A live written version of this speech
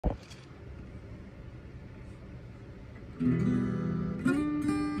You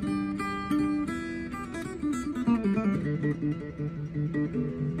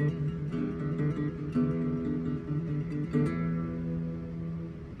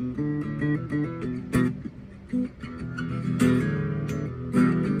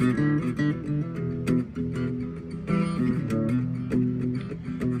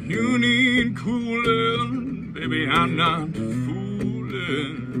need cooling, baby, I'm not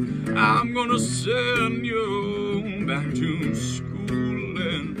fooling. I'm gonna send you back to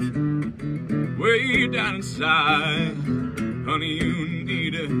schooling. Way down inside, honey, you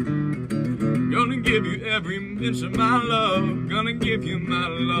need it. Gonna give you every inch of my love. Gonna give you my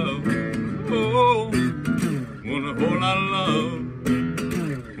love. Oh, want a whole lot of love.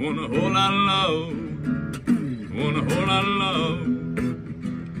 Want a whole lot of love. Want a whole lot of love.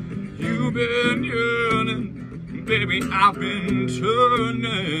 You've been yearning, baby, I've been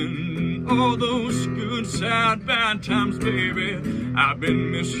turning. All those good, sad, bad times, baby, I've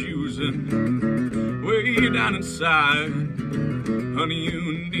been misusing. Way down inside, honey, you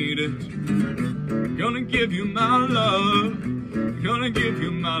need it. Gonna give you my love. Gonna give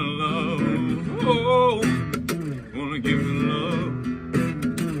you my love. Oh, wanna give you love.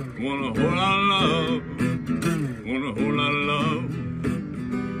 Want a whole lot of love. Want a whole lot of love.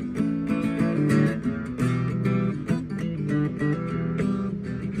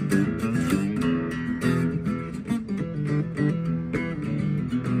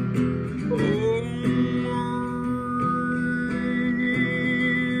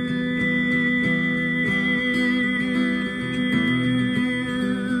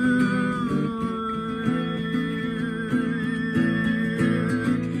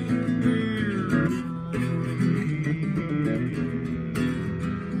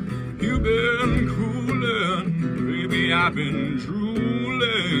 You've been cooling, baby, I've been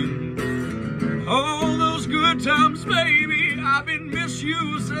drooling. All those good times, baby, I've been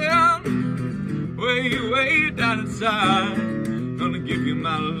misusing. Way, way down inside, gonna give you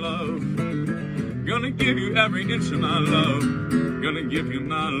my love. Gonna give you every inch of my love. Gonna give you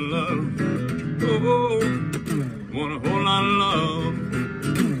my love. Oh, want a whole lot of love.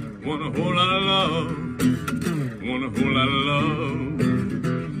 Want a whole lot of love. Want a whole lot of love.